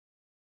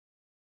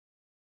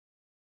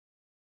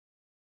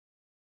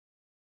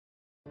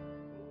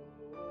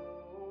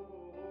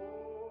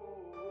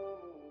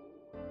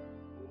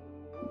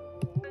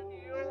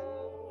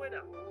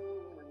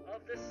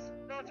the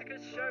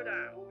Spartacus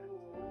Showdown.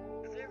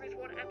 Series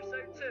 1,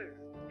 Episode 2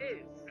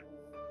 is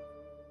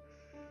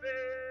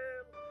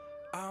Phil.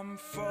 I'm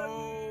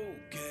focused.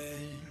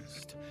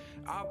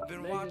 I've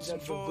been Ladies and watching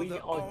for gentlemen, we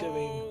the are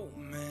doing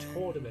omen.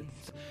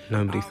 tournaments.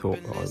 Nobody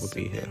thought that I would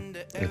be here,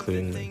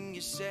 including me.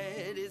 You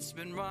said it's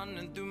been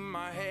running through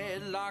my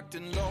head, locked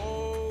and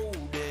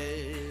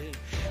loaded.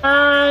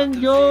 And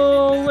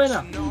your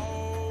winner,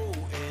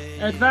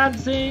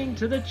 advancing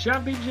to the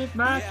championship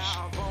match,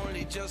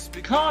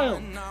 Kyle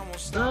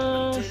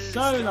the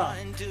Solar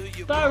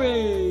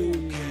Barry.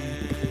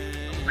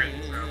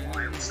 Playing for a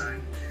while, so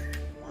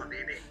might be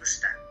a bit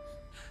rusty.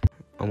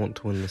 I want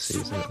to win the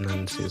season and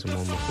then season 1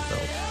 with the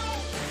belt.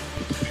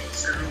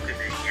 It's a look at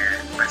the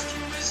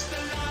questions.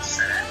 It's,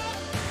 you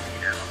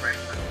know, I've read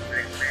them a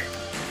little bit.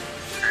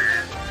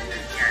 Yeah,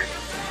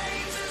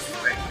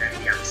 ready to know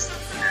the answer.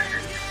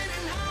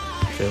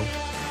 Phil,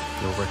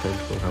 your record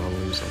will have a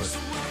lose on it.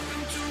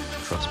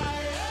 Trust me.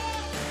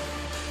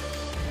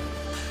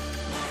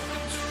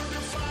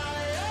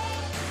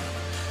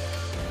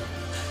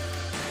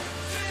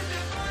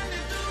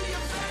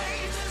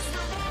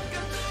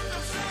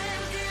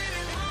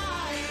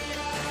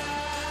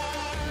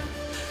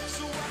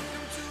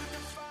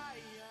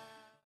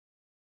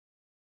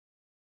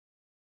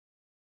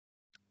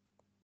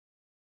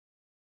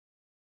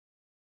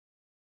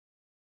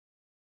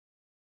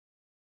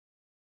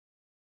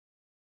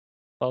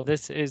 Well,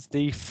 this is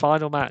the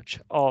final match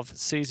of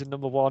season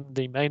number 1.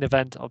 The main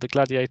event of the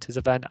Gladiators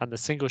event and the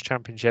singles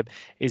championship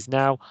is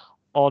now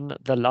on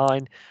the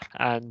line.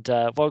 And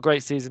what a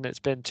great season it's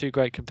been. 2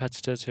 great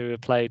competitors who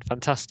have played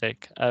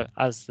fantastic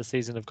as the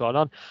season have gone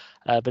on.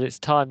 But it's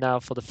time now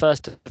for the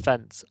first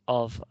defense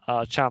of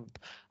our champ,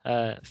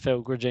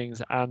 Phil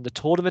Grudgings, and the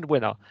tournament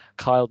winner,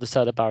 Kyle the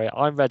Solar Barrier.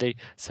 I'm ready,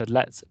 so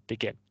let's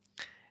begin.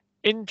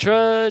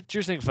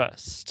 Introducing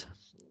first,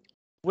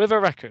 with a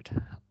record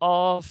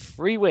of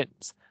 3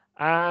 wins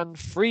and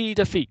 3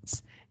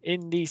 defeats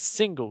in the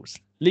singles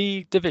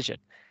league division,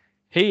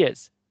 he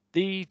is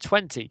the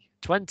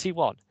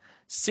 2021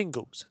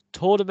 singles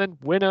tournament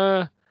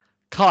winner,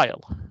 Kyle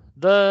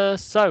the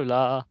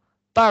Solar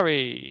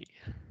Barry.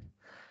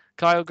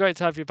 Kyle, great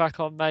to have you back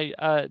on, mate.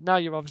 Now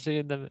you're obviously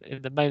in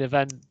the main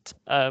event.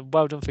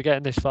 Well done for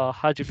getting this far.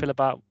 How do you feel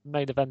about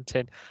main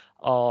eventing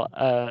our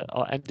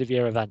end of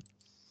year event?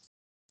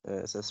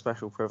 It's a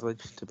special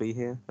privilege to be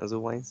here, as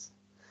always.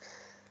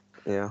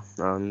 Yeah,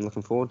 I'm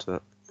looking forward to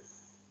it.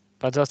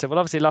 Fantastic. Well,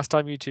 obviously, last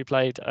time you two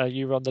played,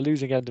 you were on the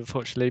losing end,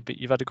 unfortunately, but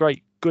you've had a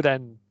good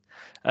end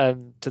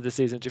to the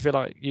season. Do you feel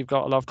like you've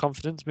got a lot of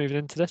confidence moving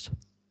into this?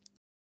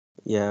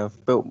 Yeah,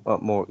 I've built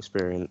up more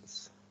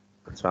experience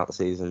throughout the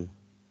season.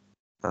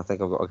 I think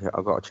I've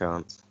got a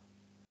chance.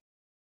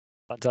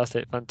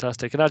 Fantastic. And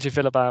how do you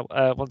feel about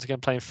once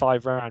again playing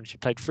 5 rounds? You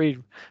played three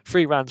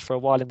rounds for a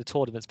while in the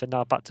tournaments, but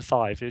now back to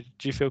 5. Do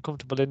you feel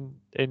comfortable in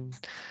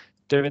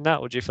doing that,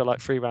 or do you feel like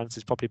 3 rounds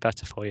is probably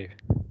better for you?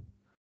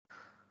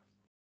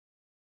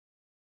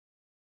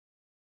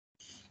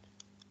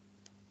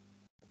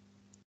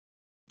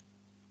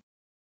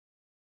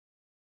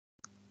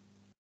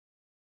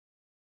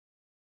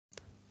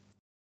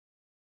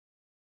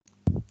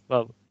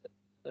 Well,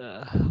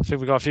 I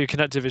think we've got a few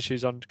connective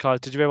issues on Kyle.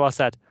 Did you hear what I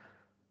said?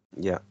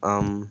 Yeah.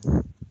 I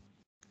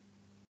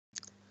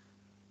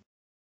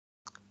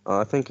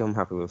think I'm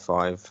happy with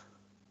 5.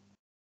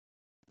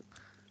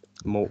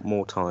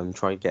 More time.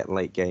 Try and get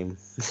late game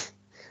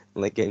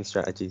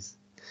strategies.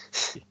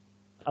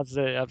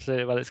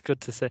 Absolutely. Well, it's good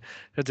to see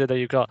that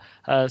you've got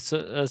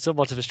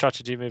somewhat of a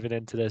strategy moving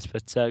into this.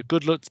 But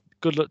good luck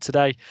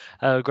today.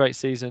 Great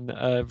season,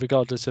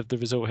 regardless of the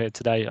result here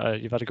today.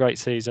 You've had a great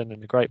season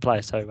and a great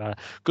play. So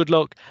good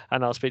luck,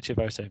 and I'll speak to you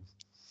very soon.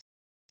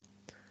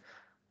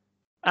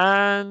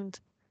 And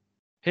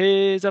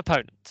his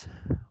opponent,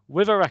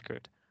 with a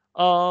record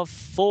of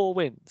 4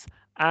 wins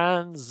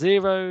and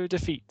 0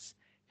 defeats,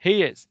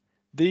 he is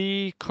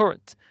the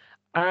current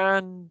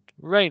and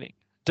reigning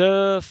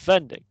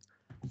defending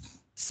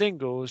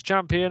singles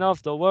champion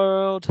of the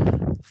world,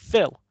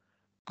 Phil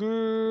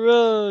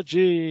Grudgings.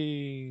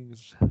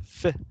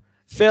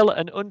 Phil,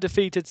 an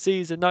undefeated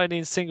season, not only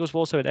in singles, but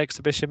also in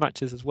exhibition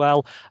matches as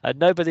well.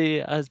 Nobody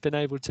has been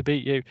able to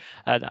beat you.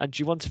 And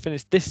do you want to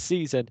finish this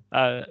season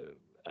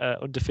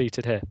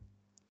undefeated here?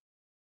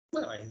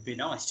 Well, it'd be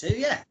nice to,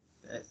 yeah.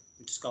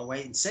 We just got to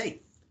wait and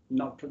see.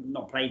 Not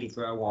played it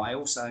for a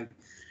while, so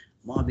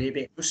might be a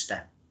bit rusty.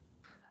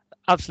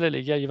 Absolutely,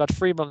 yeah. You've had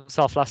 3 months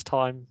off last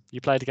time you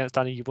played against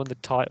Danny. You won the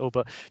title,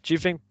 but do you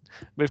think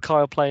with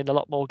Kyle playing a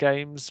lot more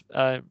games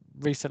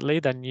recently,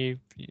 then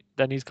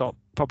he's got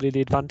probably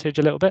the advantage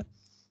a little bit?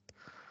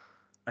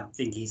 I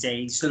think he's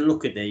to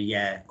look at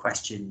the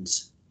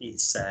questions.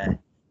 It's I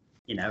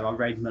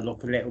read them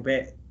up a little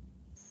bit,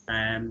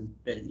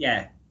 but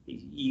yeah,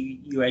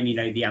 you only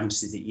know the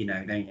answers that you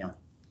know, don't you?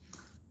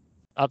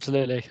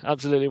 Absolutely.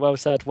 Well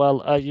said.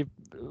 Well,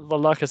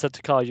 like I said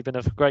to Kyle, you've been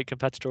a great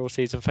competitor all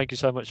season. Thank you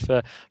so much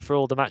for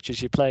all the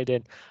matches you played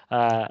in,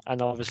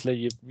 and obviously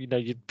you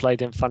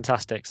played in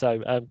fantastic. So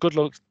good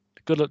luck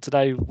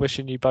today.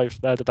 Wishing you both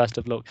the best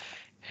of luck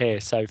here.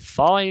 So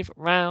 5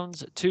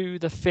 rounds to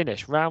the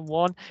finish. Round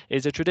 1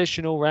 is a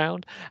traditional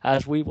round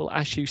as we will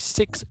ask you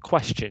 6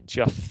 questions.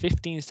 You have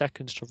 15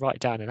 seconds to write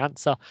down an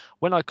answer.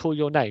 When I call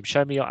your name,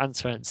 show me your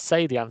answer and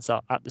say the answer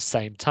at the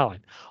same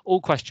time.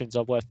 All questions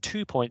are worth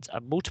 2 points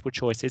and multiple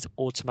choices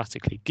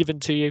automatically given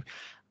to you.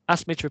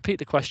 Ask me to repeat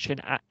the question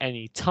at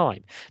any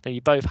time. Now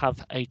you both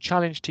have a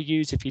challenge to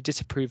use if you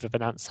disapprove of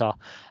an answer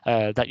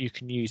that you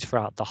can use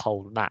throughout the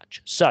whole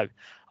match. So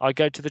I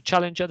go to the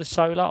challenger, the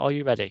Solar. Are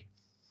you ready?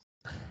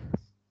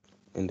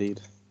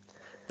 Indeed.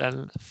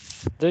 Then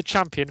the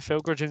champion, Phil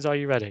Grudgeons, are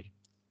you ready?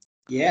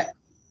 Yeah.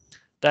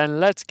 Then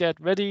let's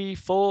get ready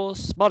for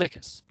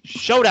Smodicus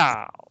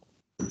Showdown.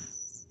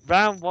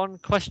 Round 1,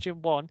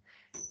 question 1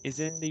 is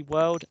in the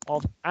world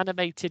of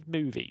animated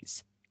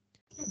movies.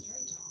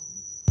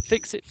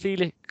 Fix It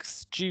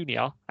Felix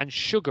Jr. and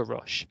Sugar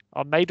Rush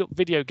are made up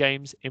video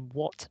games in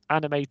what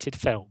animated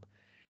film?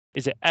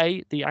 Is it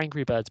A, the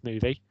Angry Birds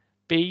movie,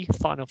 B,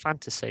 Final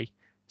Fantasy,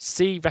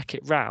 C,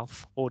 Wreck-It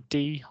Ralph, or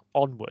D,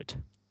 Onward?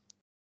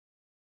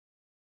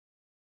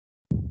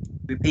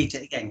 Repeat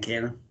it again,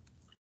 Kieran.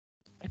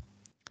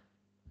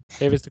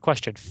 Here is the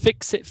question.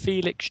 Fix It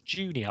Felix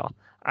Jr.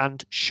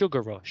 and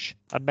Sugar Rush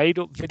are made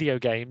up video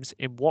games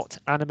in what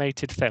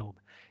animated film?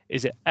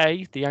 Is it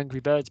A, the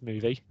Angry Birds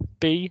movie,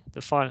 B,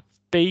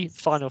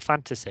 Final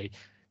Fantasy,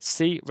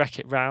 C,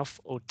 Wreck-It Ralph,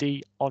 or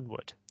D,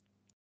 Onward?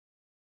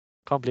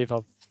 Can't believe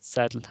I've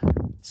said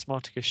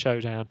Smarticus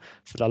Showdown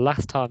for the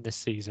last time this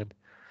season.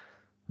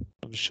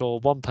 I'm sure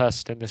one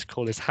person in this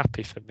call is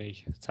happy for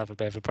me to have a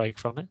bit of a break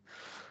from it.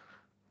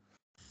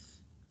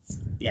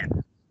 Yeah.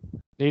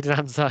 Need an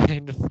answer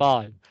in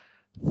 5,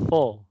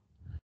 4,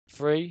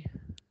 3,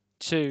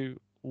 2,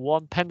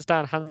 1. Pens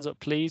down, hands up,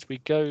 please. We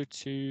go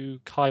to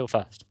Kyle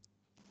first.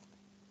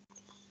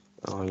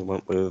 I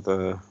went with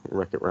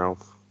Wreck-It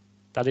Ralph.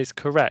 That is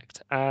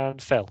correct.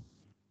 And Phil?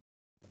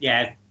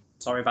 Yeah.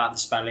 Sorry about the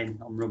spelling.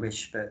 I'm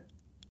rubbish, but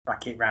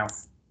Wreck-It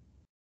Ralph.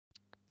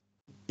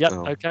 Yep.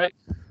 Oh. Okay.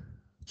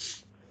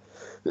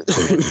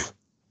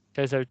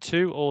 Okay, so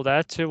 2 all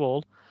there, 2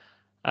 all.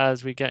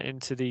 As we get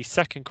into the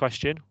second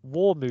question,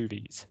 war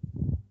movies.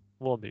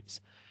 War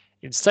movies.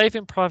 In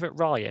Saving Private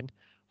Ryan,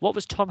 what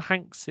was Tom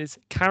Hanks's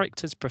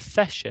character's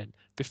profession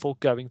before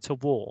going to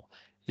war?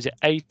 Is it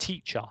A,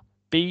 teacher,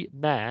 B,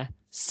 mayor,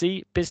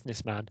 C,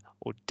 businessman,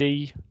 or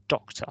D,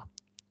 doctor?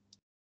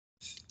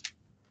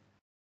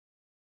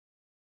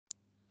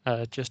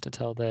 Just to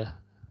tell the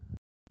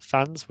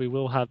fans, we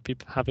will be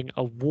having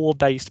a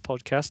war-based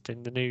podcast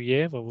in the new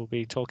year where we'll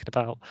be talking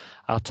about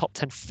our top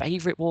 10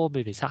 favourite war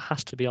movies. That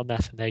has to be on there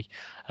for me.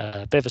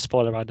 A bit of a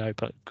spoiler, I know,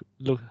 but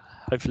look,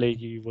 hopefully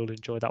you will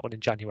enjoy that one in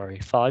January.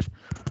 5,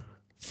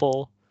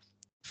 4,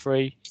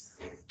 3,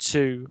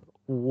 2,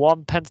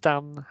 1. Pens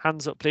down,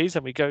 hands up, please,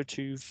 and we go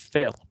to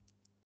Phil.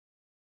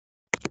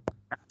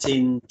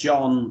 Captain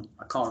John,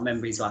 I can't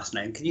remember his last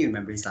name. Can you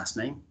remember his last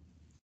name?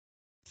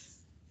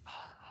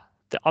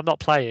 I'm not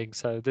playing,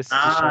 so this is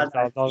not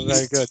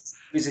very good.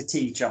 He was a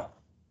teacher.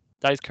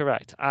 That is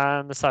correct.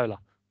 And the Solar.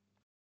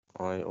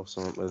 I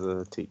also went with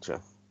a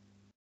teacher.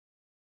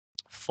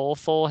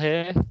 4-4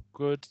 here.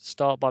 Good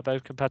start by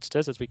both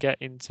competitors as we get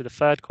into the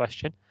third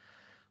question.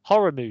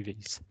 Horror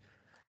movies.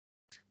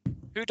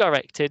 Who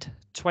directed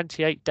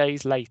 28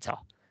 Days Later?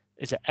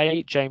 Is it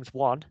A, James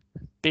Wan,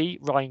 B,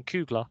 Ryan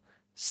Coogler,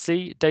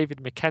 C,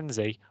 David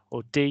Mackenzie,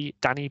 or D,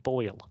 Danny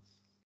Boyle?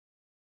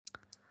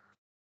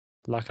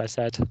 Like I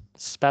said,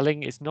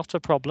 spelling is not a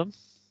problem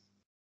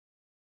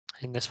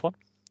in this one.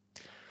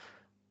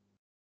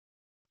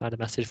 I had a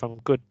message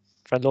from good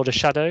friend Lord of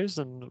Shadows,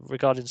 and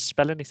regarding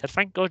spelling, he said,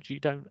 "Thank God you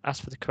don't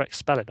ask for the correct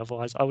spelling,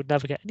 otherwise I would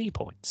never get any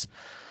points."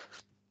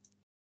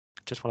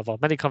 Just one of our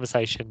many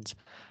conversations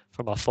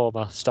from our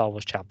former Star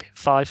Wars champion.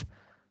 5,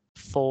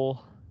 4,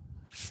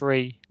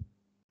 3,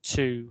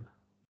 2,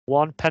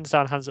 1. Pens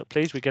down, hands up,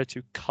 please. We go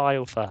to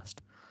Kyle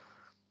first.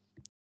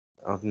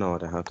 I've no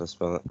idea how to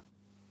spell it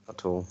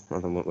at all. I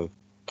think I went with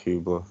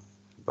Cuba,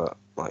 but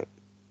like,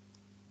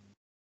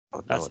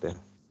 I've no idea.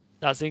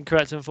 That's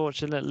incorrect,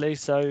 unfortunately.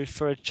 So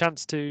for a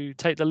chance to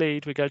take the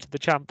lead, we go to the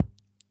champ.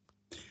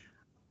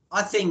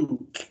 I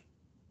think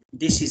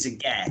this is a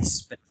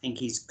guess, but I think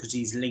because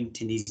he's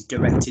linked and he's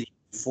directed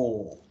it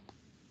before.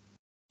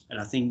 And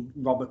I think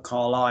Robert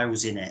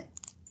Carlyle's in it.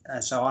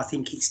 So I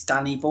think it's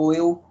Danny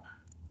Boyle.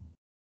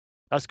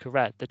 That's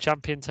correct. The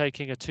champion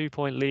taking a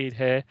 2-point lead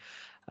here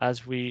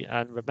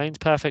and remains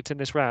perfect in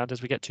this round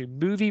as we get to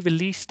movie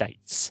release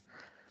dates.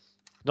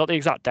 Not the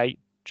exact date,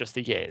 just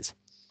the years.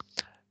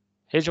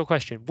 Here's your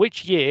question.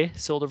 Which year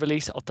saw the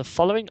release of the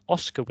following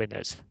Oscar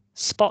winners?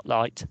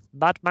 Spotlight,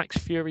 Mad Max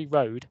Fury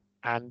Road,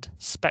 and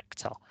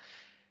Spectre.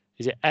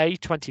 Is it A,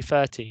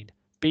 2013,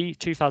 B,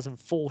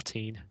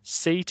 2014,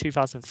 C,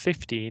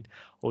 2015,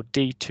 or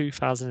D,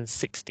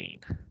 2016?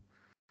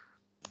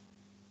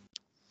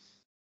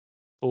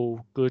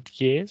 All good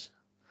years.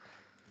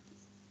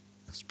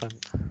 I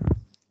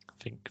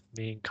think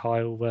me and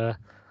Kyle were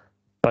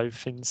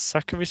both in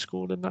secondary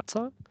school in that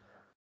time.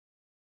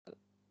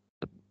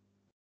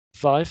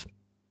 5,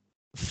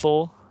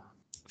 4,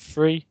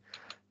 3,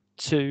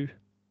 2,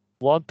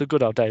 1. The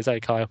good old days, eh,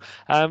 Kyle?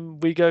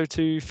 We go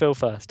to Phil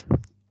first.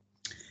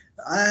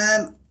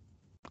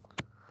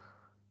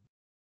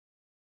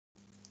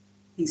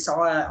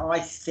 So I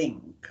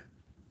think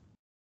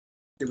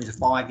there was a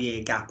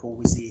 5-year gap, or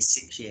was there a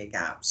 6-year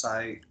gap? So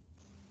I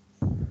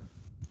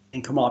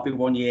think I might be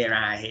 1 year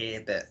out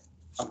here, but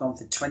I've gone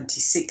for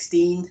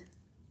 2016.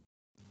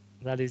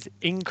 That is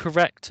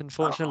incorrect,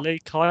 unfortunately.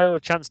 Kyle, a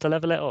chance to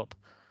level it up.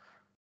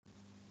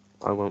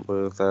 I went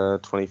with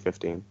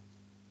 2015.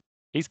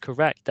 He's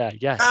correct there,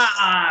 yes.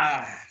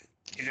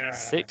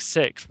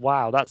 6-6.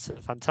 Wow, that's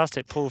a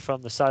fantastic pull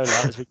from the solo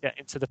as we get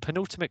into the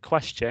penultimate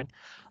question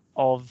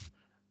of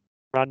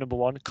round number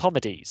 1,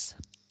 comedies.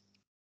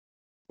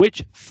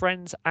 Which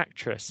Friends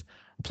actress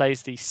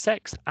plays the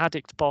sex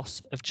addict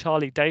boss of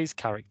Charlie Day's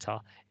character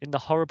in the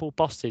Horrible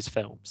Bosses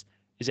films?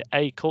 Is it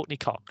A, Courtney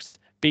Cox,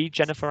 B,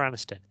 Jennifer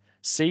Aniston,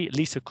 C,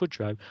 Lisa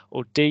Kudrow,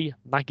 or D,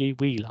 Maggie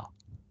Wheeler?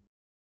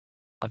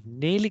 I've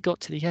nearly got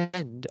to the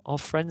end of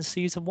Friends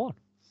season 1.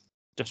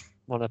 Just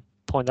want to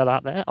point that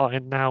out there. I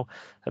am now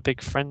a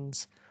big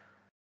Friends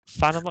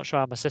fan. I'm not sure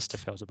how my sister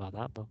feels about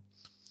that, but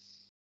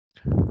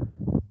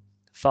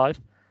 5,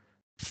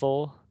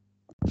 4,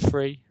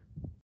 3,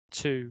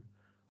 2,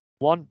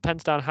 1.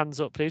 Pens down,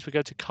 hands up, please. We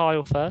go to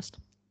Kyle first.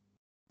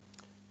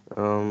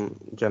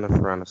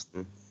 Jennifer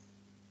Aniston.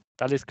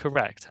 That is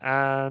correct.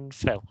 And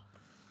Phil.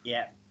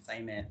 Yeah,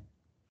 same here.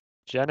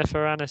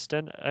 Jennifer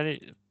Aniston.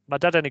 My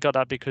dad only got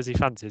that because he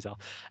fancies her.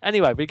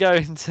 Anyway, we go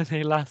into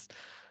the last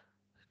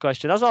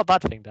question. That's not a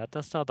bad thing, Dad.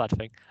 That's not a bad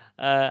thing.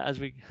 As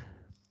we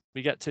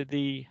get to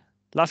the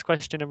last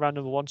question in round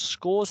number 1,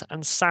 scores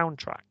and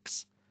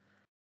soundtracks.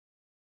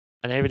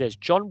 And here it is.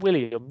 John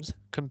Williams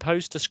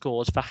composed the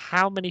scores for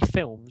how many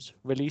films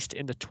released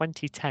in the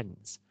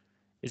 2010s?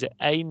 Is it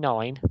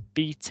A9,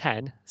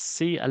 B10,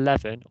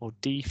 C11, or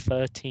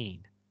D13?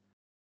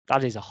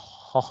 That is a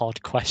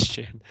hard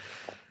question.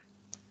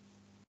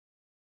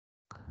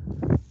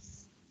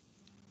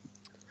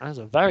 That's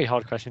a very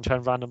hard question to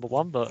end round number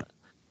 1, but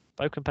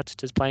both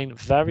competitors playing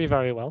very,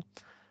 very well.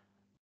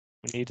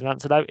 We need an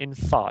answer though in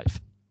 5,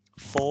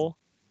 4,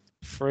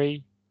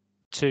 3,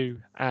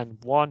 2, and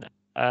 1.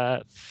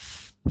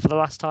 For the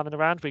last time in the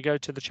round, we go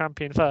to the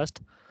champion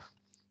first.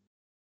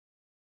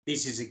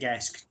 This is a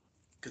guess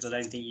because I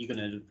don't think you're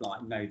going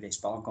to know this,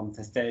 but I've gone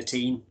for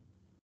 13.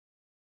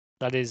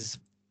 That is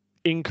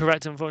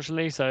incorrect,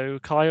 unfortunately. So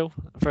Kyle,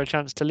 for a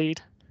chance to lead.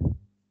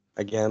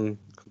 Again,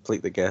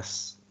 complete the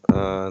guess.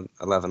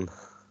 11.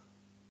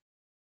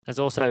 That's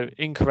also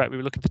incorrect. We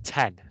were looking for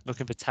 10. But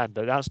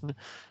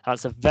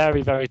that's a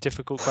very, very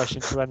difficult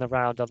question to end the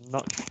round.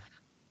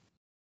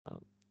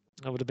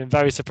 I would have been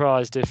very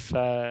surprised if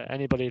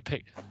anybody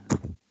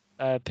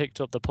had picked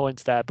up the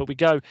points there. But we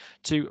go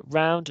to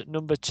round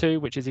number 2,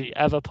 which is the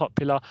ever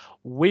popular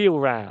wheel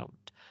round.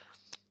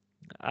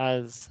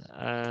 As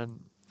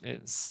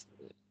it's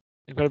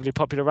incredibly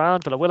popular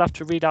round, but I will have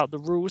to read out the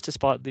rules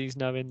despite these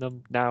knowing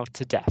them now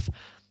to death.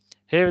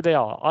 Here they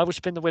are. I will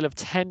spin the wheel of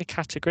 10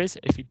 categories.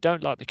 If you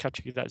don't like the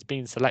category that's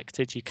been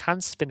selected, you can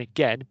spin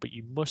again, but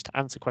you must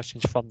answer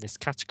questions from this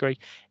category.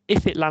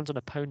 If it lands on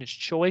opponent's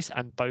choice,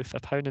 and both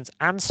opponents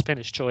and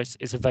spinner's choice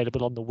is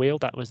available on the wheel,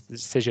 that was the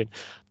decision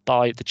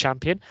by the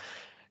champion,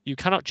 you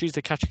cannot choose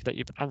the category that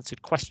you've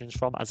answered questions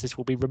from, as this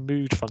will be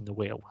removed from the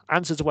wheel.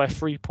 Answers are worth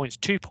 3 points,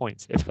 2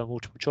 points if a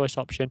multiple choice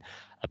option.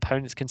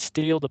 Opponents can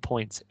steal the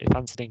points if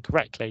answered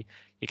incorrectly.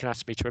 You can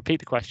ask me to repeat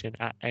the question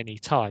at any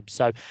time.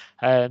 So,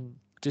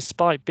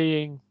 despite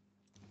being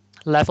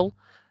level,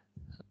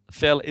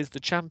 Phil is the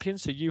champion,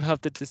 so you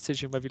have the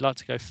decision whether you'd like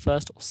to go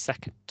first or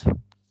second.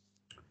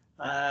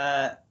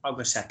 I'll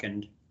go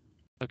second.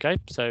 Okay,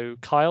 so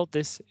Kyle,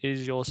 this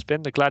is your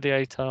spin, the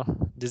Gladiator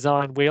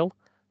design wheel,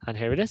 and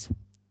here it is.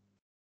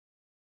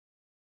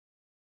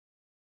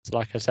 So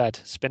like I said,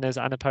 spinners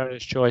and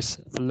opponent's choice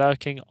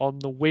lurking on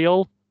the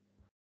wheel.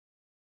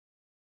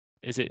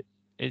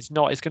 It's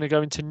not. It's going to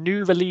go into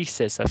new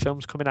releases. So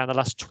films coming out in the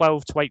last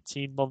 12 to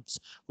 18 months.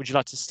 Would you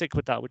like to stick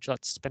with that? Would you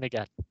like to spin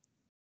again?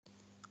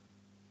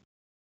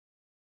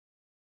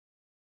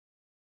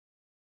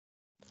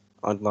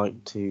 I'd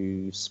like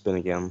to spin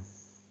again.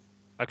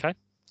 Okay.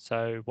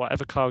 So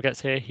whatever Kyle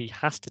gets here, he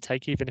has to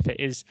take, even if it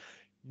is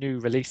new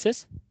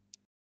releases.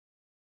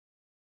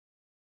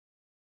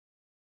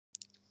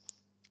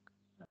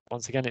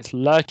 Once again, it's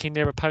lurking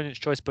near opponent's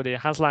choice, but it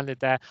has landed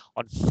there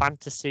on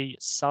fantasy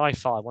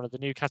sci-fi, one of the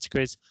new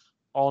categories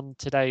on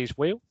today's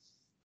wheel.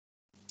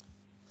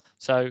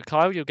 So,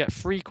 Kyle, you'll get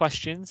 3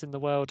 questions in the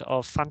world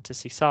of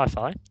fantasy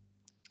sci-fi.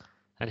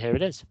 And here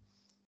it is.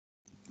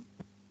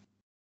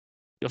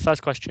 Your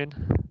first question.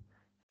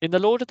 In The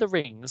Lord of the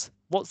Rings,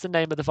 what's the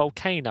name of the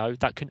volcano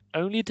that can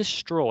only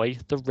destroy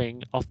the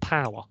Ring of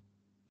Power?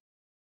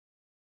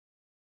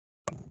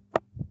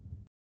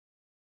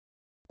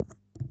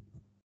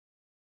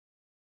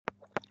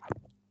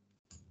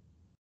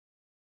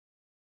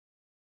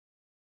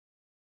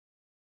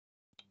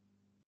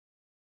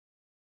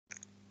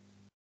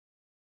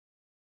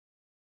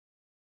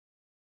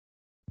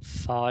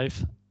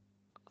 Five,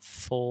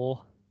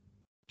 4,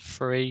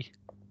 3,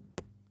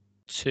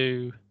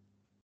 2,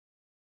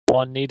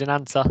 1. Need an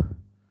answer?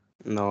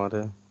 No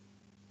idea.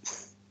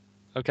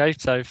 Okay,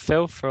 so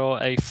Phil,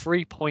 for a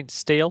 3-point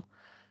steal,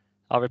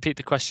 I'll repeat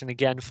the question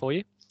again for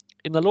you.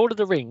 In The Lord of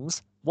the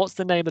Rings, what's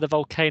the name of the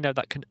volcano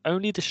that can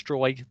only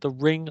destroy the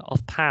Ring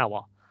of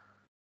Power?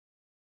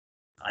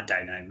 I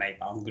don't know, mate,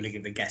 but I'm going to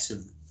give a guess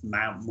of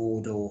Mount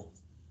Mordor.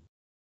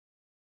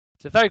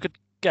 It's a very good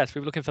guess.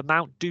 We were looking for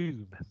Mount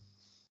Doom.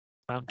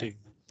 Mount Doom.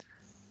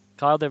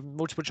 Kyle, the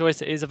multiple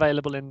choice is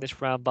available in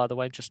this round, by the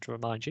way, just to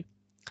remind you.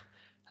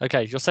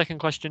 Okay, your second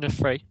question of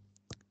 3.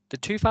 The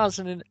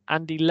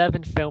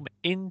 2011 film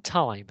In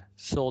Time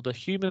saw the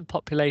human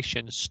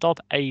population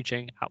stop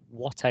aging at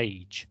what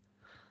age?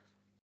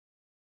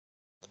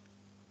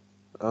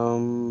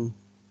 Gotta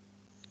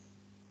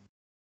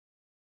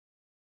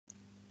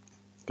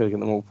get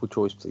the multiple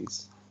choice,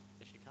 please.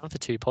 If you can, for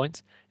 2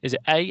 points. Is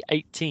it A,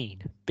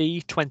 18,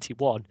 B,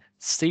 21,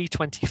 C,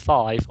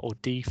 25, or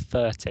D,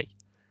 30?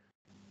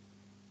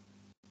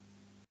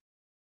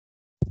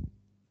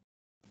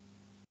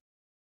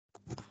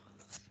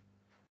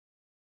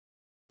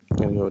 I'm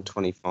gonna go with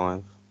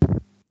 25.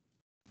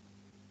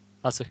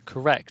 That's a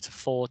correct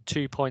for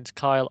 2 points,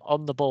 Kyle,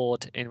 on the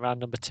board in round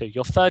number 2.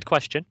 Your third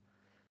question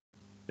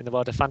in the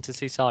world of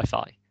fantasy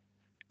sci-fi.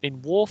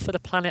 In War for the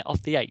Planet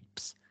of the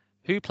Apes,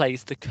 who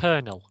plays the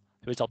Colonel,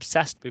 who is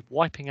obsessed with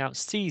wiping out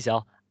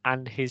Caesar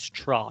and his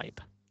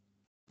tribe?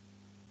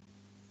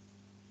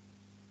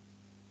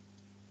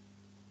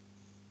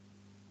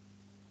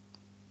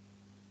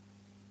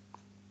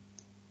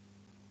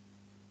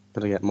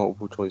 Could I get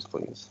multiple choice,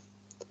 please?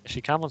 If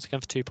you can, once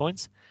again for 2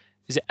 points.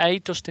 Is it A,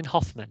 Dustin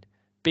Hoffman,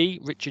 B,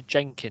 Richard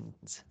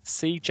Jenkins,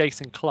 C,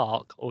 Jason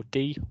Clarke, or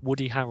D,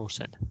 Woody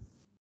Harrelson?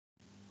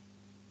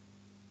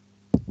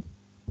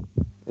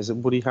 Is it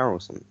Woody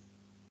Harrelson?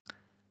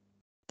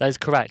 That is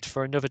correct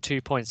for another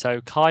 2 points. So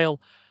Kyle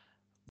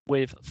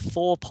with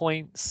 4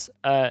 points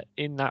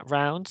in that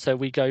round. So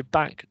we go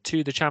back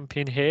to the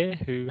champion here,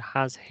 who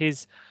has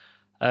his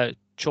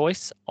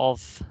choice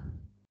of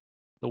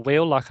the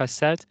wheel. Like I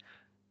said,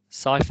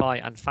 sci-fi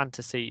and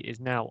fantasy is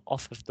now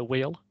off of the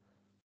wheel.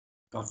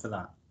 God for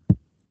that.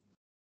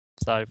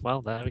 So,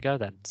 well, there we go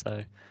then.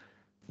 So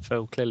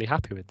Phil clearly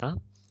happy with that.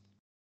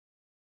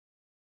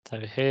 So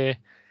here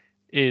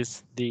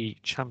is the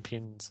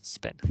champion's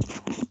spin.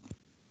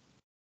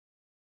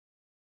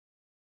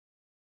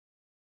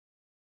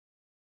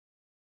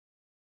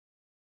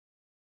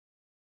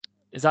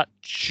 Is that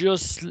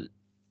just...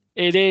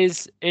 It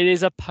is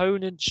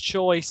opponent's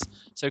choice.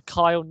 So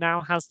Kyle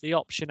now has the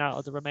option out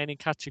of the remaining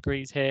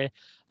categories here,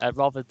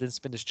 rather than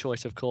spinner's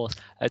choice, of course,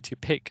 to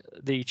pick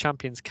the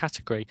champion's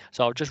category.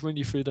 So I'll just run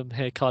you through them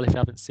here, Kyle, if you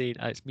haven't seen.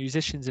 It's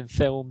musicians in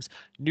films,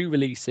 new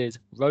releases,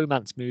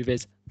 romance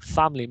movies,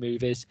 family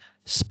movies,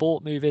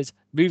 sport movies,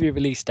 movie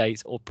release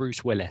dates, or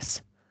Bruce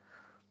Willis.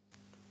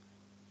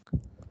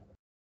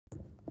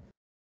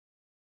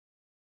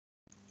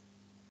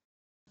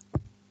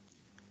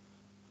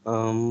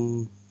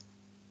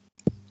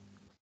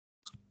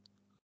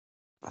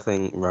 I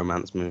think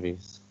romance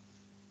movies.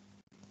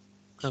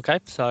 Okay,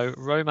 so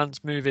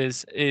romance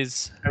movies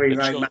is Very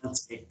the choice.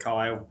 romantic,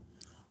 Kyle.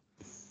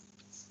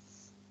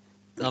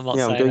 I'm not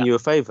Yeah, I'm saying doing that. you a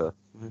favour.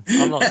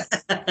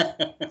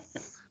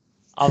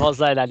 I'm not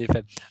saying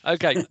anything.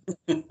 Okay.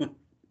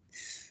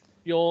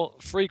 Your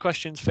 3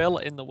 questions, Phil,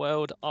 in the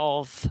world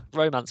of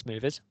romance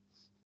movies.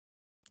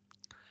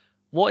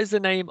 What is the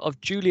name of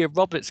Julia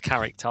Roberts'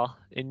 character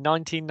in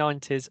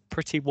 1990's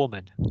Pretty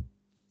Woman?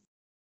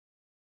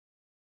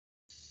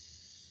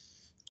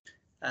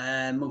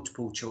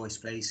 Multiple choice,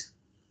 please.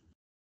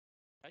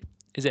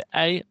 Is it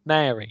A,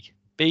 Mary,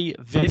 B,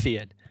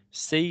 Vivian,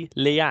 C,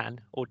 Leanne,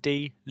 or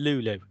D,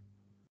 Lulu?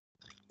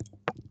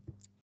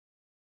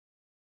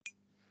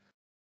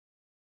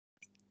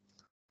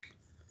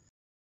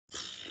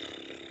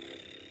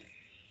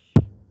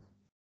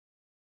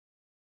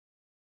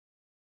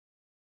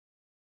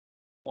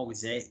 What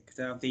was it?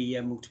 Could I have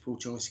the multiple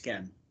choice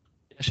again?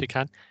 Yes, you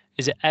can.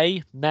 Is it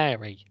A,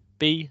 Mary,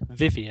 B,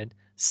 Vivian,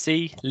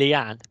 C,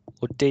 Leanne,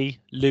 or D,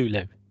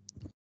 Lulu?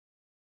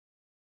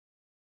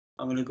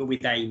 I'm going to go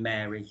with A,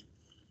 Mary.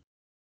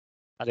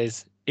 That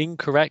is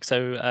incorrect.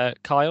 So,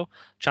 Kyle,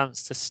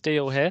 chance to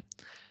steal here.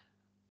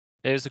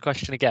 Here's the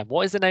question again.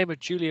 What is the name of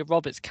Julia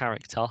Roberts'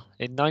 character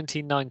in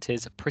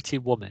 1990's Pretty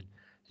Woman?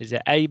 Is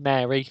it A,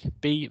 Mary,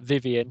 B,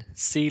 Vivian,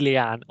 C,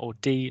 Leanne, or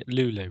D,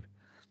 Lulu?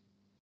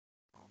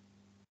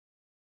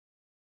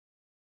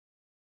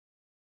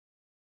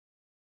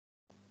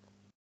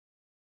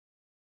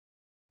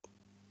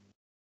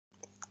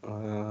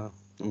 I'm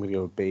gonna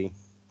go with B.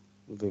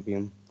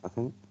 Vivian, I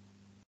think.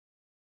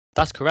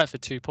 That's correct for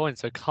 2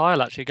 points. So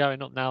Kyle actually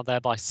going up now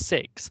there by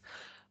 6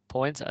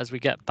 points as we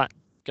go back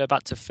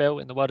to Phil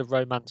in the world of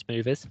romance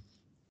movies.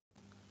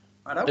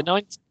 The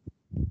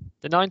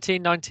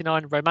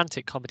 1999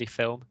 romantic comedy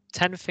film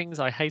 10 Things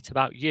I Hate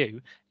About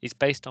You is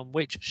based on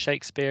which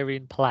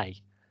Shakespearean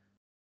play?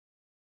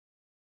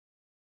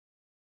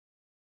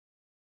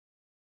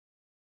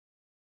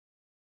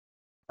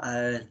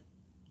 Got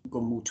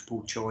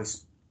multiple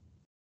choice.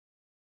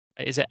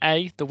 Is it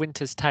A, The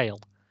Winter's Tale,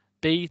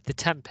 B, The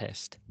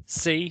Tempest,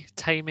 C,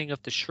 Taming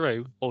of the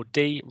Shrew, or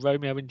D,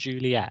 Romeo and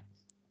Juliet?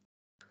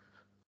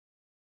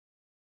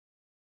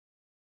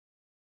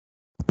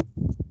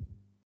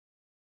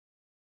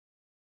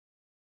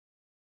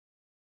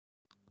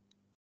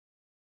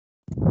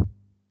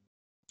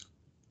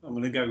 I'm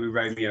going to go with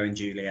Romeo and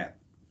Juliet.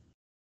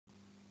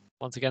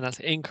 Once again, that's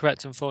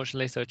incorrect,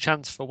 unfortunately. So a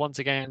chance for, once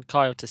again,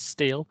 Kyle to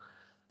steal.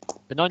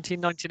 The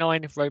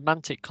 1999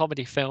 romantic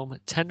comedy film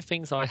 10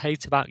 Things I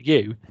Hate About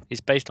You is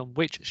based on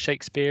which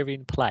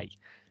Shakespearean play?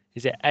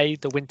 Is it A,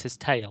 The Winter's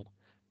Tale,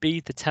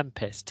 B, The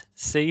Tempest,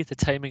 C, The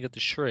Taming of the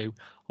Shrew,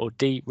 or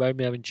D,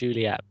 Romeo and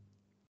Juliet?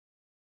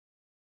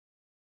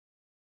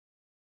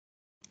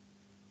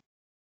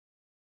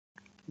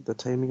 The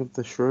Taming of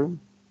the Shrew?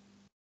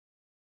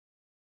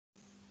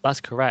 That's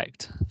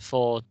correct,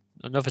 for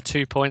another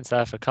 2 points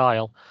there for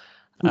Kyle.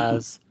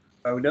 As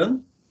Well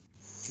done.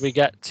 we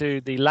get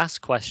to the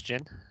last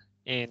question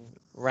in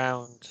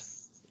round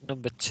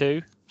number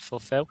 2 for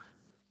Phil.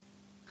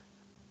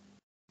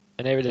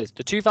 And here it is.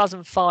 The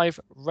 2005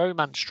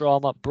 romance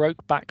drama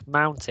Brokeback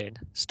Mountain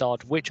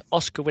starred which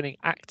Oscar-winning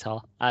actor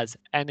as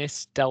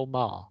Ennis Del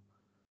Mar?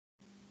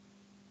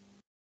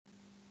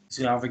 It's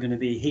either going to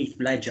be Heath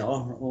Ledger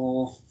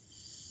or...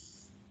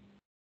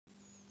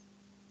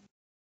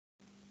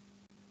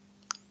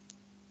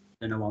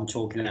 I don't know why I'm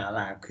talking out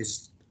loud,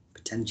 because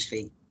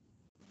potentially...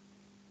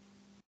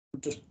 I'll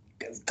just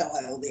give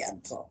Kyle the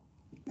answer.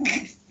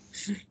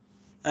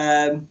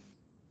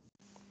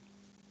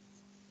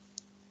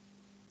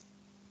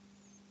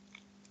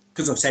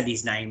 Because I've said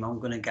his name, I'm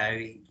going to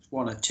go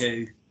one or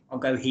two. I'll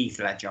go Heath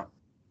Ledger.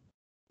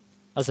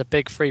 That's a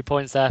big 3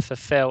 points there for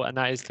Phil, and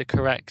that is the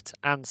correct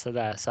answer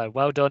there. So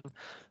well done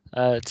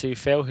to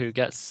Phil, who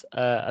gets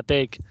a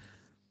big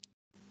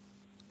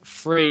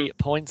 3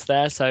 points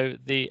there. So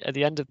at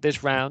the end of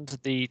this round,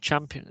 the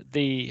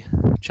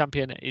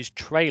champion is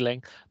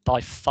trailing by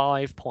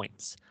 5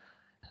 points.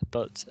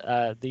 But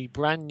the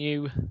brand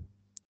new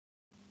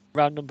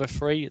round number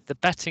 3, the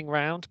betting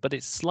round, but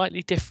it's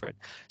slightly different.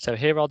 So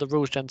here are the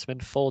rules, gentlemen,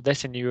 for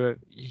this, and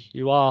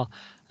you are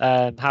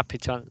happy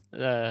to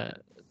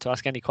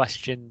ask any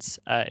questions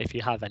if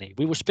you have any.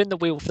 We will spin the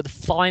wheel for the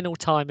final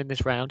time in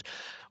this round,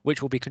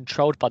 which will be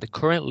controlled by the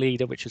current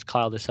leader, which is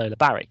Kyle the Solar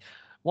Barry.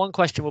 One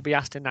question will be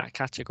asked in that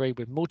category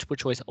with multiple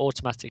choice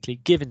automatically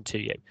given to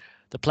you.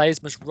 The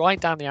players must write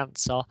down the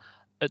answer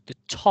at the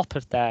top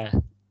of their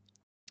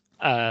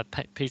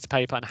piece of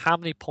paper and how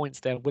many points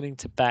they're willing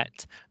to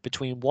bet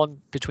between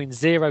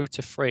 0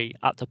 to 3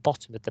 at the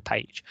bottom of the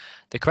page.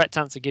 The correct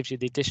answer gives you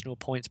the additional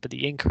points, but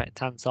the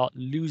incorrect answer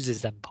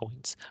loses them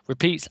points.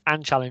 Repeats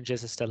and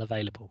challenges are still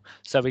available.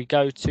 So we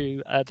go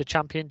to the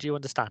champion. Do you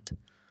understand?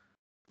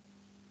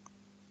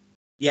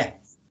 Yeah.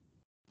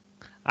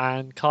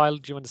 And Kyle,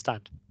 do you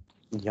understand?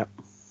 Yep.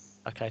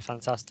 Okay,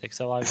 fantastic.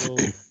 So I will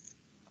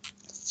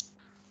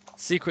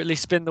secretly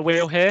spin the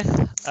wheel here.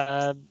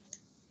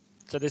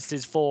 So this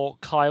is for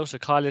Kyle. So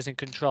Kyle is in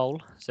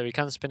control. So he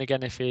can spin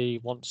again if he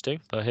wants to.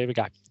 But here we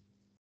go.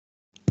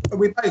 Are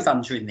we both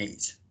answering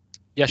these?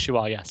 Yes, you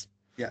are. Yes.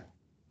 Yeah.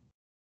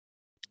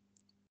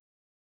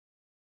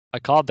 I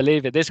can't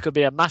believe it. This could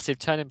be a massive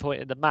turning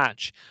point in the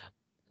match.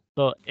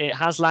 But it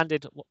has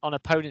landed on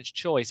opponent's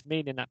choice,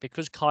 meaning that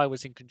because Kyle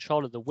was in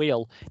control of the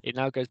wheel, it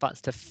now goes back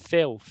to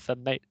Phil to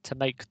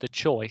make the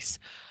choice.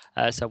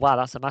 So, wow,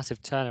 that's a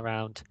massive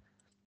turnaround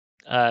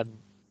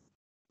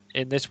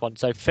in this one.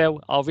 So,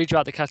 Phil, I'll read you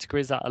out the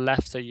categories that are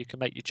left so you can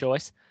make your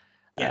choice.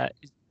 Yeah.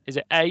 Is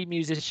it A,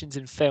 musicians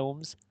in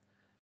films,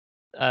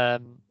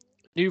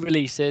 new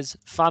releases,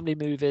 family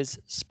movies,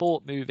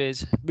 sport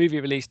movies, movie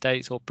release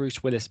dates, or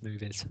Bruce Willis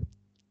movies?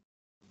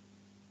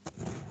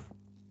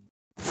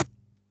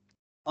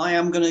 I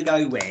am going to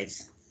go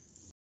with,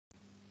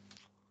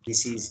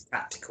 this is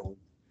tactical.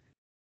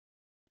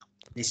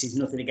 This is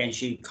nothing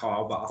against you,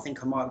 Kyle, but I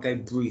think I might go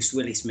Bruce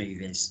Willis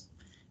movies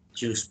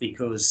just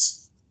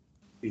because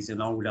he's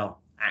an older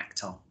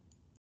actor.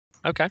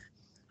 Okay.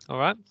 All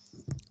right.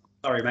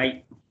 Sorry,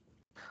 mate.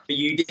 But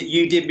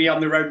you did me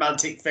on the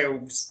romantic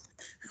films.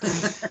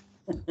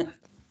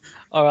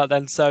 All right,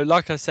 then. So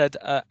like I said,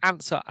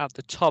 answer at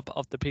the top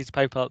of the piece of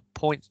paper,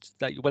 points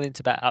that you're willing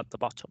to bet at the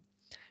bottom.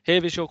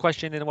 Here is your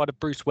question in the word of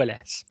Bruce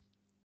Willis.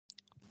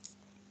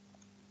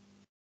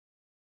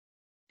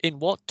 In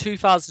what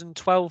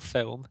 2012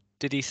 film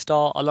did he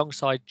star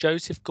alongside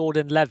Joseph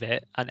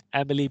Gordon-Levitt and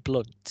Emily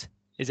Blunt?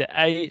 Is it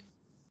A,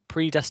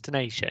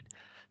 Predestination,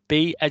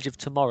 B, Edge of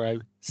Tomorrow,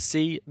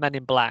 C, Men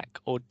in Black,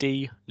 or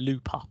D,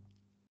 Looper?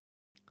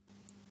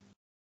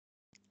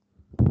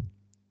 Can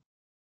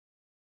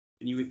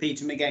you repeat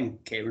them again,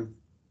 Kieran?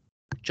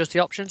 Just the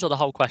options or the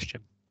whole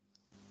question?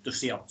 Just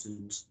the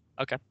options.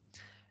 Okay.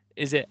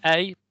 Is it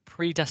A,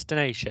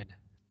 Predestination,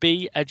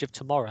 B, Edge of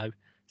Tomorrow,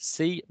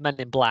 C, Men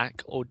in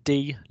Black, or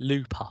D,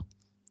 Looper?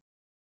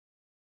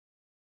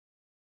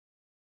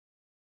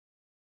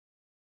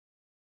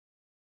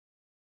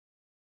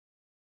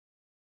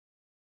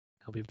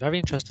 It'll be very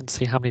interesting to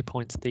see how many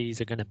points these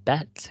are going to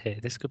bet here.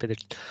 This could be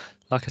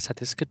like I said,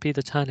 this could be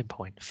the turning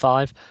point.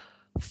 5,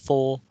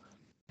 4,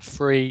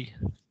 3,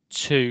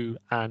 2,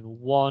 and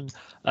 1.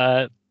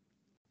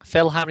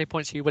 Phil, how many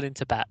points are you willing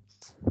to bet?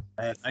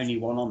 Only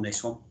one on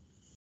this one.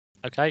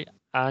 Okay,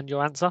 and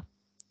your answer?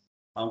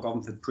 I'm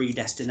gone for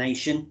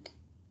Predestination.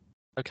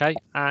 Okay,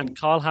 and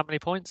Kyle, how many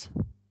points?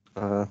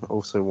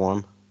 Also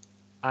 1.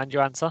 And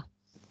your answer?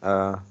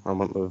 I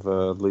went with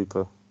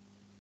Looper.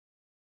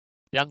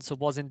 The answer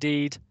was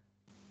indeed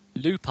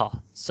Looper.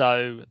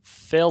 So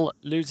Phil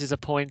loses a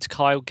point,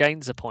 Kyle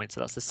gains a point. So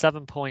that's a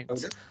 7-point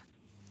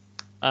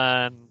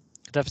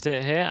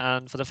deficit here.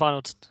 And for the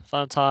final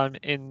time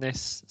in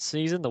this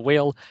season, the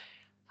wheel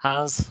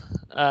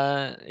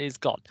is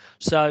gone.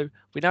 So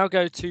we now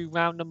go to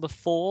round number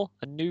 4,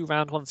 a new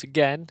round once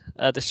again,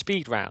 the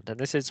speed round. And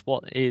this is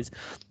what is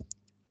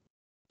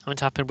going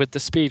to happen with the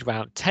speed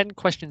round. 10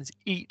 questions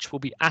each will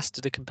be asked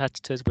to the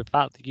competitors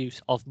without the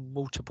use of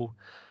multiple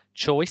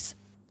choice.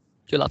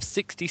 You'll have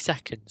 60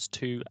 seconds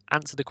to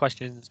answer the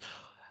questions,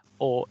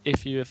 or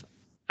if you have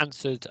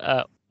answered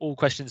all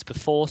questions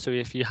before. So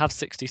if you have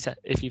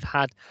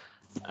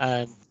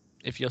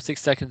if your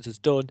 6 seconds is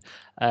done,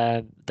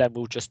 then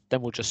we'll just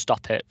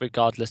stop it,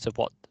 regardless of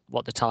what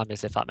the time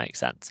is, if that makes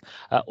sense.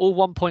 All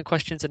 1-point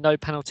questions are no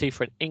penalty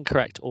for an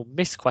incorrect or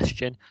missed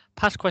question.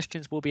 Past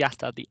questions will be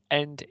asked at the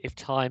end if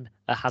time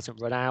hasn't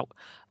run out.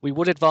 We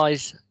would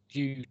advise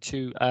you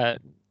to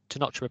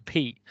not to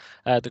repeat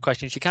the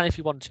questions. You can if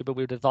you want to, but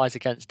we would advise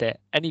against it.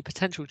 Any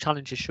potential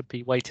challenges should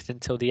be waited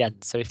until the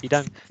end. So if you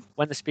don't,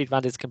 when the speed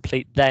round is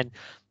complete, then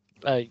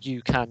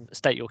you can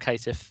state your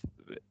case if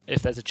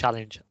there's a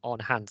challenge on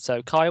hand.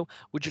 So Kyle,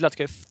 would you like to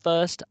go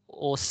first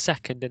or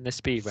second in the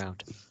speed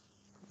round?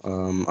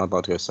 I'd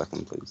like to go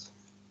second, please.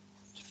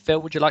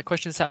 Phil, would you like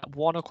question set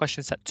 1 or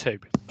question set 2?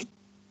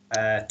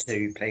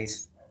 2,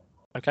 please.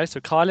 Okay,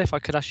 so Kyle, if I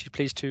could ask you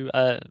please to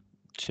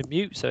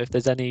mute, so if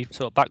there's any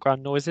sort of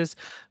background noises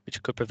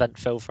which could prevent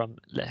Phil from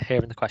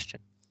hearing the question.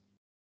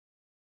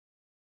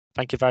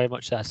 Thank you very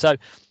much, sir. So,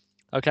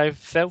 okay,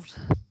 Phil,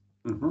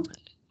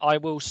 I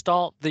will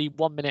start the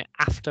 1 minute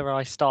after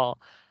I start,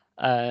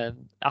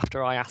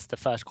 after I ask the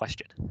first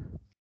question.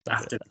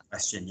 After the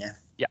question, yeah.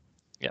 Yep.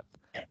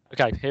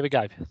 Okay, here we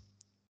go.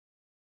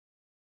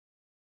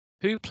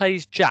 Who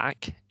plays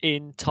Jack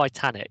in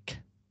Titanic?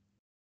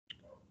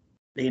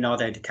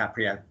 Leonardo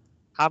DiCaprio.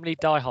 How many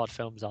Die Hard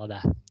films are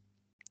there?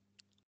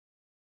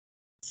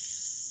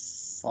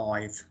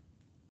 5.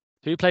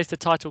 Who plays the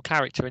title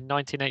character in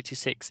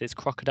 1986's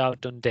Crocodile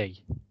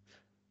Dundee?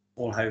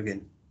 Paul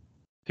Hogan.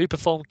 Who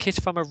performed Kiss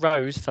from a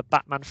Rose for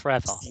Batman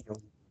Forever?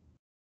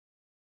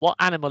 What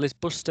animal is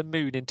Buster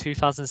Moon in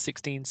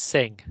 2016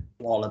 Sing?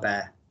 Koala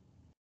bear.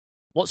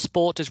 What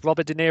sport does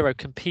Robert De Niro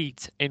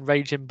compete in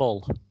Raging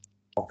Bull?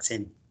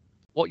 Boxing.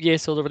 What year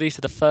saw the release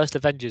of the first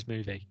Avengers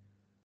movie?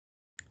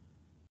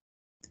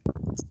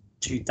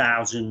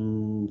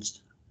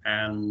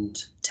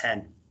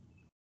 2010.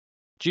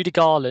 Judy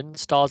Garland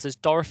stars as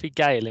Dorothy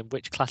Gale in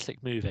which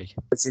classic movie?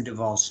 Wizard of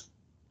Oz.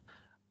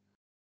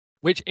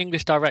 Which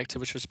English director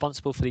was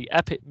responsible for the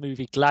epic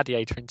movie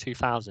Gladiator in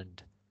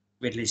 2000?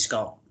 Ridley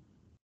Scott.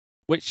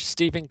 Which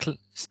Stephen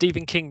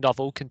King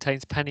novel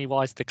contains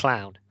Pennywise the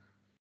Clown?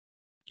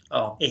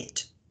 Oh,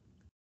 It.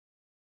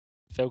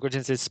 Phil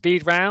Gridgens'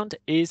 speed round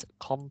is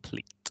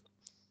complete.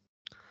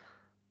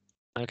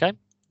 Okay,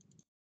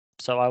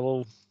 so I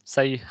will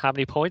say how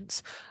many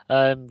points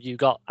you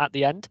got at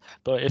the end,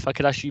 but if I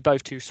could ask you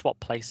both to swap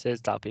places,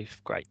 that would be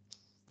great.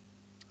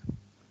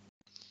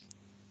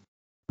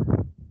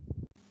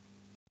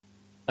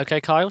 Okay,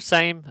 Kyle,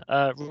 same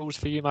rules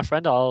for you, my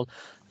friend. I'll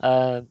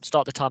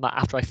start the timer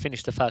after I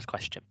finish the first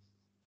question.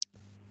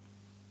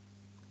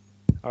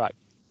 All right.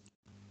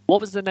 What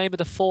was the name of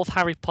the 4th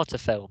Harry Potter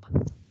film?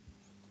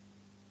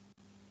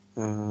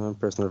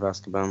 Prisoner of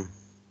Azkaban.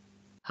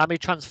 How many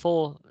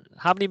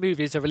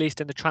movies are released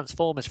in the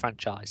Transformers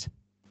franchise?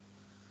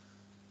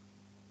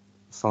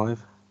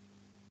 5.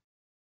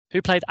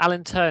 Who played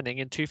Alan Turing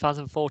in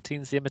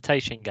 2014's The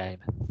Imitation Game?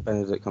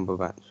 Benedict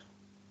Cumberbatch.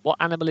 What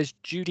animal is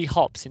Judy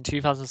Hopps in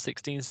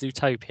 2016's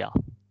Zootopia?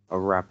 A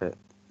rabbit.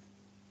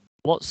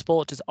 What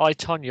sport does I,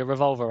 Tonya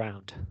revolve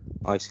around?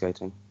 Ice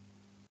skating.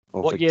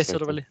 Or What figure year saw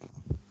the skating.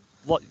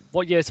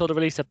 what year saw the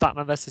release of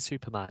Batman vs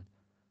Superman?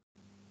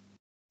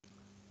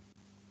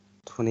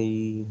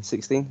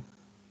 2016.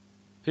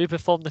 Who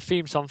performed the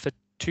theme song for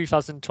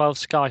 2012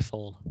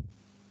 Skyfall?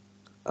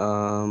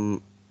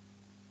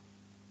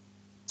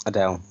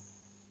 Adele.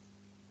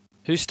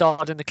 Who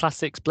starred in the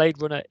classics Blade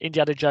Runner,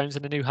 Indiana Jones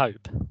and A New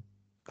Hope?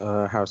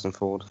 Harrison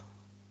Ford.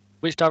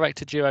 Which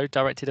director duo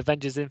directed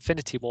Avengers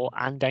Infinity War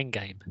and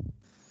Endgame?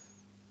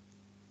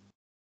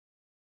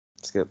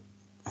 Skip.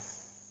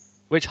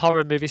 Which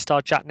horror movie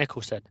starred Jack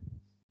Nicholson?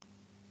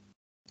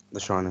 The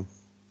Shining.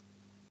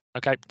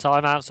 Okay,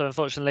 time out. So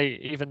unfortunately,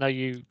 even though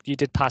you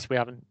did pass, we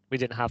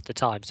didn't have the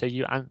time. So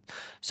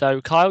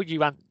Kyle,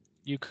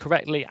 you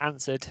correctly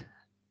answered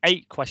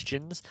 8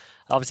 questions.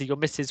 Obviously, your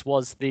missus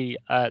was the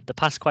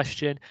past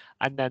question,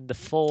 and then the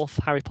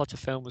 4th Harry Potter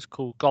film was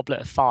called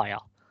Goblet of Fire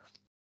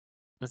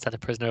instead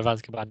of Prisoner of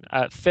Azkaban.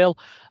 Phil,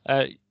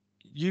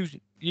 you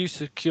you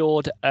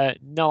secured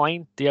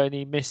 9. The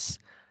only miss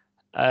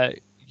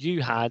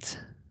you had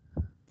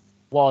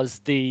was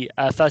the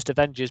first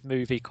Avengers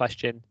movie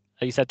question.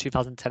 You said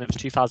 2010, it was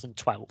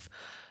 2012.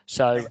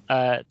 So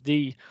bear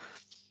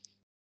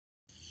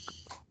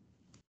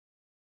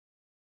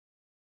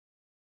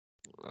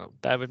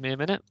with me a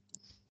minute.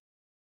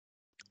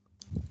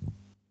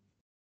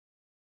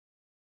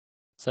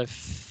 So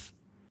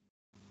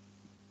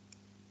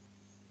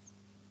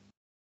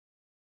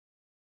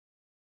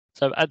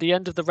at the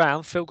end of the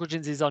round, Phil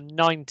Grudgens is on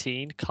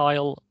 19,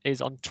 Kyle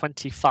is on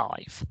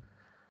 25.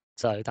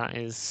 So that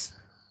is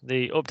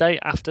the update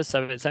after.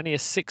 So it's only a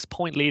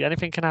 6-point lead.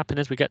 Anything can happen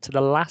as we get to the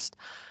last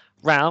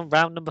round,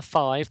 round number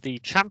 5, the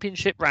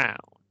championship round.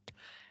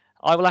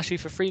 I will ask you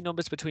for 3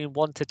 numbers between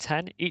 1 to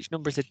 10. Each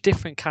number is a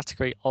different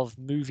category of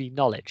movie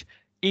knowledge.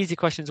 Easy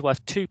questions are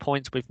worth 2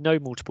 points with no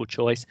multiple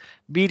choice.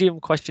 Medium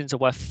questions are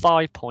worth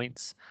 5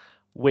 points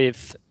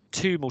with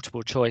 2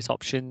 multiple choice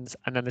options.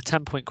 And then the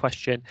 10-point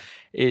question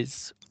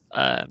is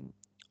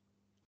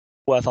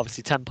worth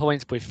obviously 10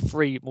 points with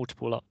 3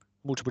 multiple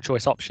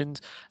choice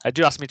options.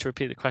 Do ask me to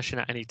repeat the question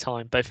at any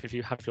time. Both of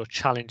you have your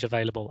challenge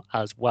available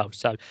as well.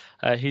 So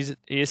he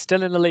is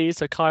still in the lead.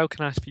 So Kyle,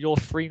 can I ask for your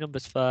 3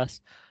 numbers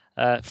first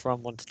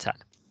from 1 to 10?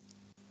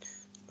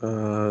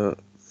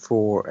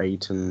 4,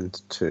 8,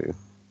 and 2.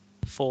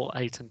 4,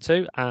 8, and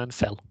 2. And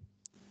Phil?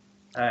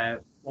 1,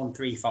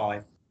 3,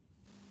 5.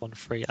 1,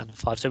 3, and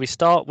 5. So we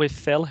start with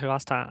Phil, who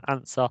has to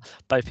answer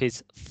both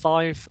his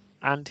 5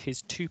 and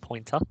his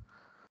 2-pointer.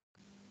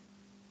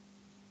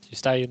 To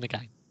stay in the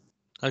game.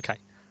 Okay.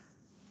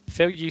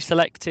 Phil, you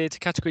selected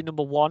category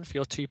number 1 for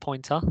your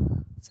 2-pointer.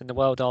 It's in the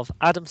world of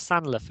Adam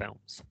Sandler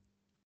films.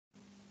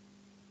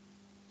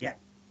 Yeah.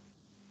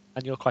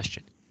 And your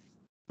question,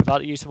 without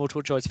the use of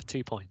multiple choice for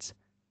 2 points.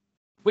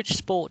 Which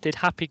sport did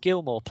Happy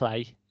Gilmore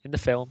play in the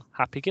film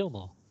Happy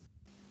Gilmore?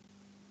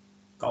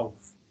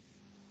 Golf.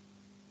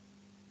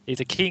 He's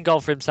a keen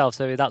golfer himself,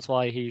 so that's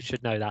why he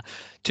should know that.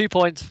 2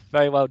 points,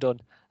 very well done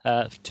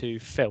to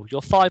Phil.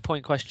 Your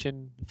 5-point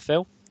question,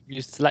 Phil,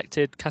 you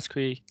selected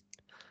category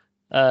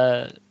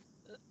number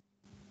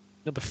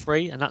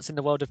 3, and that's in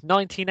the world of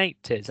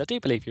 1980s. I do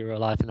believe you were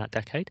alive in that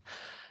decade.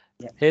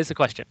 Yeah. Here's the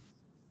question.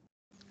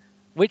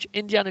 Which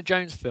Indiana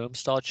Jones film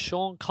starred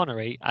Sean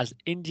Connery as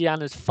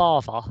Indiana's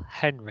father,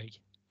 Henry?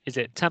 Is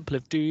it Temple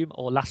of Doom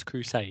or Last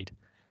Crusade?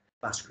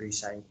 Last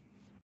Crusade.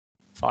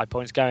 5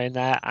 points going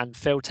there, and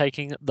Phil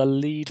taking the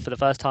lead for the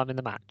first time in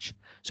the match.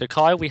 So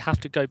Kyle, we have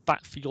to go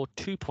back for your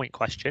 2-point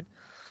question.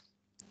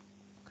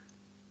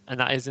 And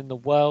that is in the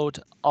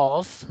world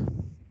of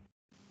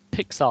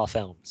Pixar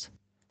films.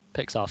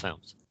 Pixar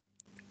films.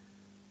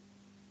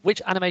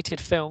 Which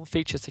animated film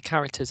features the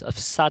characters of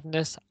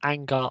sadness,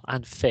 anger,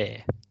 and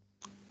fear?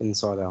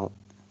 Inside Out.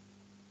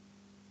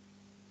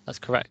 That's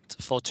correct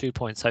for 2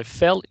 points. So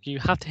Phil, you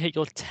have to hit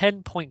your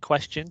 10-point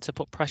question to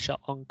put pressure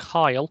on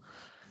Kyle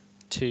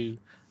to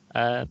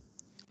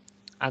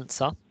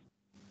answer.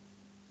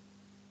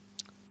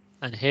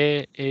 And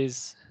here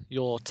is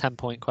your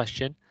 10-point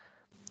question.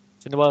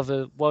 It's in the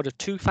world of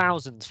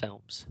 2000s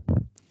films.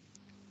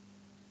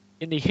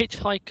 In the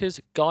Hitchhiker's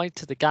Guide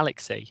to the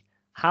Galaxy,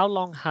 how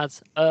long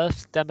has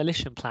Earth's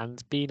demolition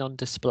plans been on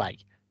display?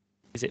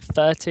 Is it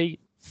 30,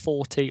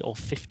 40, or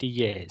 50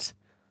 years?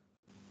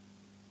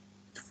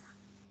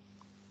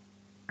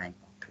 I ain't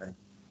got a clue.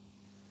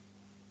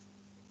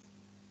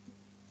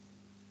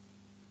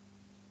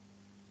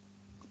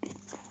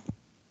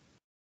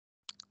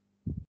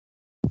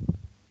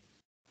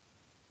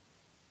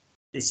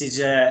 This is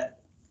a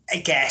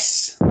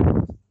guess.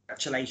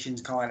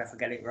 Congratulations, Kyle, if I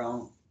get it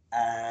wrong.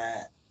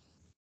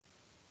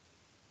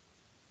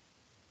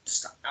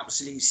 Just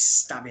absolute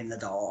stab in the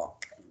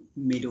dark.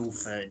 Middle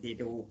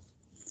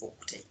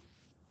 40.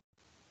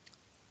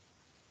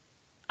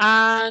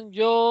 And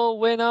your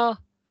winner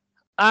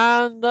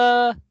and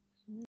the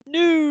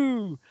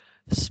new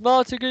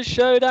Smartacus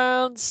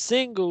Showdown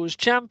singles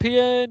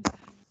champion,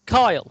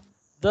 Kyle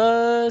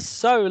the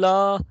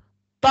Solar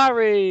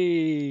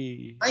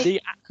Barry.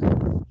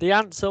 The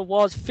answer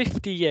was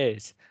 50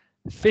 years.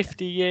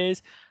 50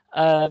 years.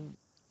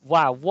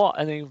 Wow, what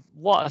a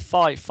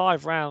fight.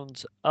 5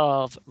 rounds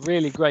of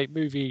really great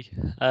movie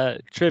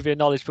trivia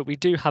knowledge. But we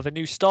do have a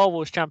new Star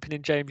Wars champion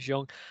in James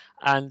Young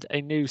and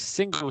a new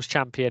singles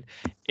champion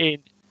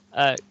in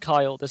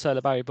Kyle the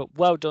Solar Barry. But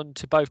well done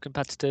to both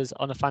competitors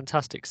on a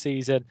fantastic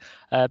season.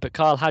 But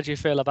Kyle, how do you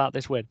feel about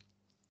this win?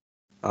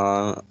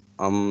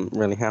 I'm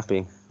really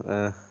happy.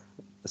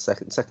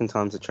 Second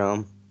time's a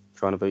charm,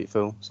 trying to beat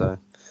Phil. So,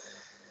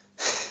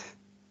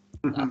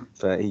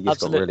 but he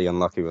just got really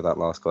unlucky with that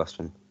last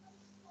question.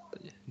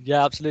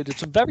 Yeah, absolutely.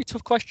 Some very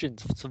tough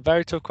questions.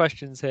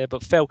 Here.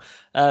 But Phil,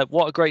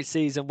 what a great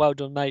season. Well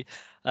done, mate.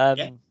 How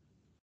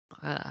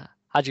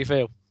do you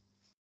feel?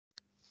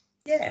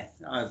 Yeah,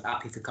 I'm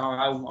happy for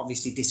Kyle.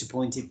 Obviously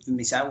disappointed for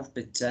myself,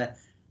 but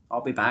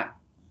I'll be back.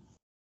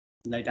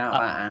 No doubt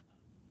about that.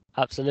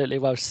 Absolutely.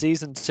 Well,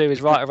 season 2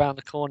 is right around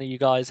the corner. You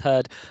guys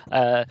heard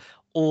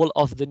all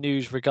of the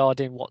news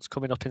regarding what's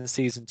coming up in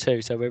season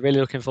 2. So we're really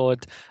looking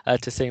forward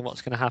to seeing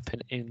what's going to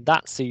happen in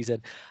that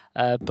season.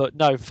 But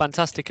no,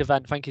 fantastic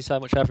event. Thank you so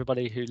much for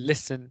everybody who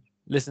listens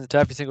to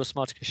every single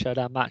Smartacus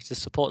Showdown match. The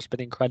support's been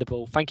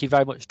incredible. Thank you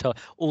very much to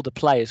all the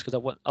players, because I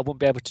wouldn't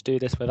be able to do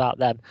this without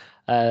them,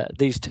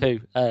 these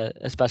two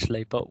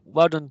especially. But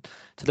well done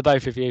to the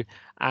both of you,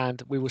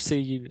 and we will see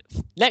you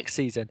next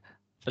season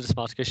for the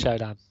Smartacus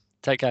Showdown.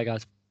 Take care,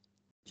 guys.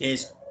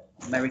 Cheers.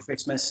 Merry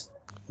Christmas.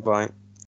 Bye.